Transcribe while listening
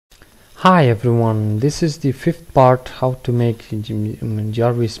Hi everyone, this is the fifth part how to make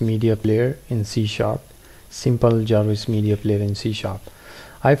Jarvis media player in C#. Simple Jarvis media player in C#.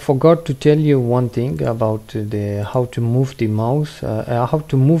 I forgot to tell you one thing about the how to move the mouse, how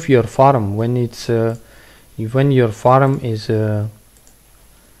to move your form when it's when your form is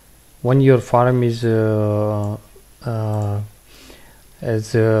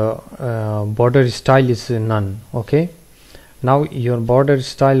as border style is none. Okay, now your border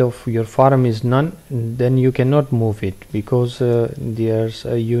style of your form is none, then you cannot move it because there's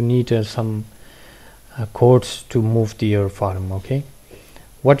you need some codes to move your form. Okay,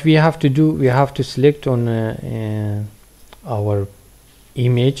 what we have to do, we have to select on our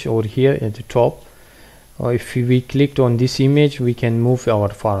image over here at the top. If we clicked on this image, we can move our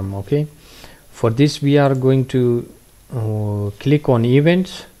form. Okay, for this we are going to click on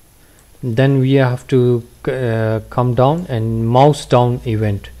events, then we have to come down and mouse down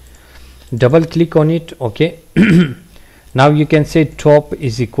event, double click on it. Okay, now you can say top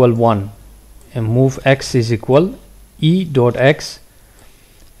is equal 1 and move x is equal e dot x,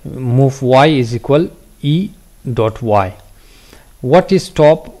 move y is equal e dot y. What is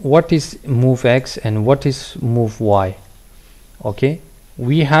top, what is move x, and what is move y? Okay,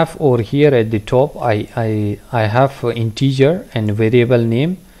 we have over here at the top I have integer and variable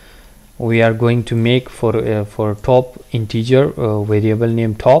name. We are going to make for top integer variable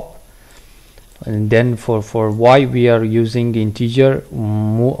name top, and then for y we are using integer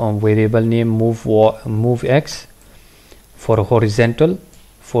variable name move x. For horizontal,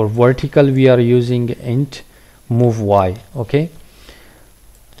 for vertical we are using int move y. Okay,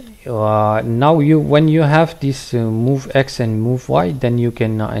 now when you have this move x and move y, then you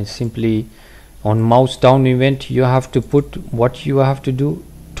can simply on mouse down event you have to put what you have to do.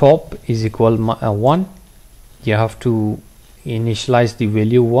 Top is equal 1, you have to initialize the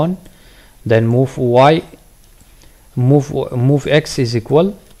value 1, then move y, move x is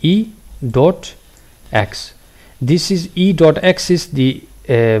equal e dot x. This is e dot x is the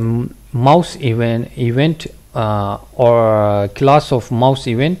mouse event or class of mouse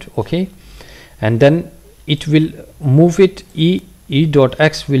event. Okay, and then it will move it, e dot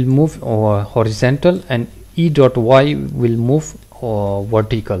x will move horizontal and e dot y will move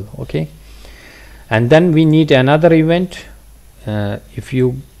vertical. Okay, and then we need another event. If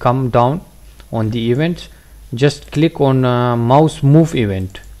you come down on the event, just click on mouse move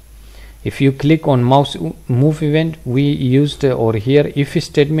event. If you click on mouse move event, we used over here if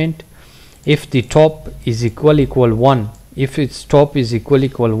statement. If the top is equal 1, if its top is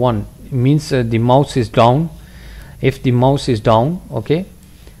equal 1, means the mouse is down. If the mouse is down, okay,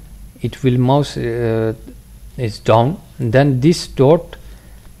 it will mouse is down, then this dot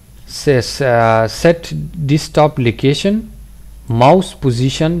says set desktop location mouse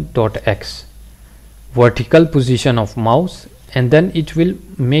position dot x, vertical position of mouse, and then it will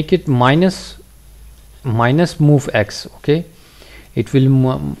make it minus move x. Okay, it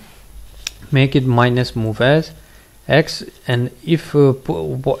will make it minus move as x, and if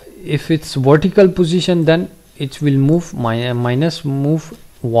it's vertical position, then it will move minus move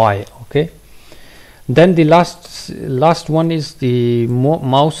y. Okay, then the last one is the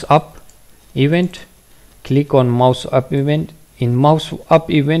mouse up event. Click on mouse up event. In mouse up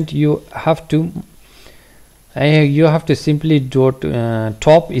event you have to simply dot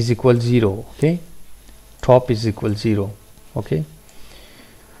top is equal 0. Okay, top is equal 0. Okay,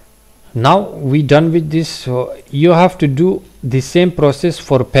 now we done with this. So you have to do the same process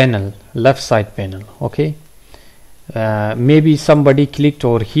for panel, left side panel. Okay, maybe somebody clicked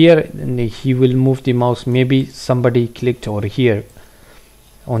over here and he will move the mouse. Maybe somebody clicked over here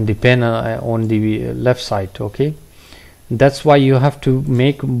on the panel on the left side. Okay, that's why you have to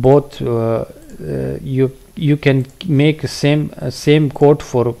make both. You can make same code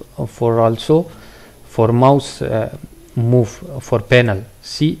for also for mouse move for panel.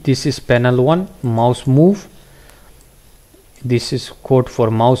 See, this is panel 1 mouse move, this is code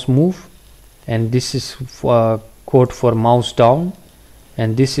for mouse move, and this is code for mouse down,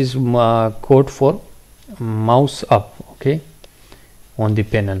 and this is code for mouse up. Okay, on the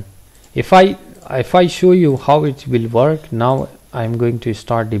panel. If I show you how it will work, now I'm going to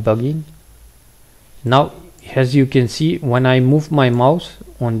start debugging. Now as you can see, when I move my mouse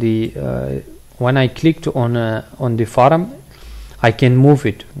on the when I clicked on the form, I can move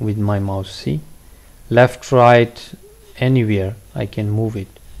it with my mouse. See, left, right, anywhere I can move it.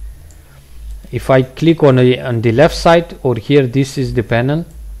 If I click on the left side or here, this is the panel.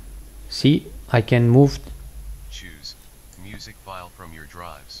 See, I can move. Choose music file from your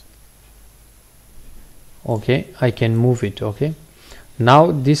drives. Okay, I can move it. Okay,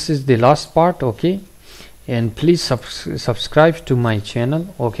 Now this is the last part, okay, and please subscribe to my channel,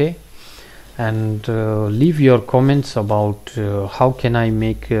 okay, and leave your comments about how can I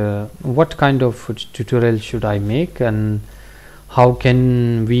make what kind of tutorial should I make, and how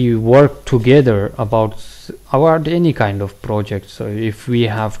can we work together about any kind of project. So if we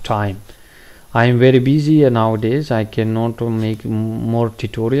have time, I am very busy nowadays. I cannot make more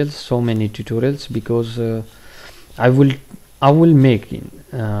tutorials, so many tutorials, because I will make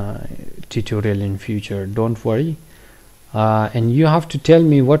tutorial in future, don't worry. And you have to tell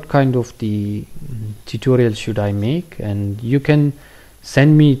me what kind of the tutorial should I make, and you can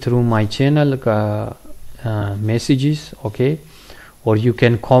send me through my channel messages, okay, or you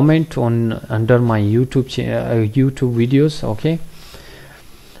can comment on under my YouTube videos, okay.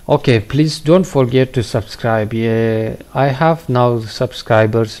 Please don't forget to subscribe. Yeah, I have now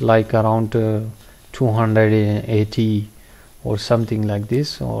subscribers like around 280 or something like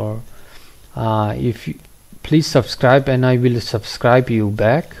this, or if you please subscribe, and I will subscribe you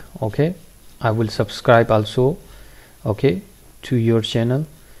back, okay. I will subscribe also, okay, to your channel,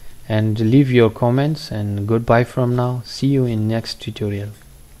 and leave your comments. And goodbye from now. See you in next tutorial.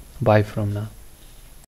 Bye from now.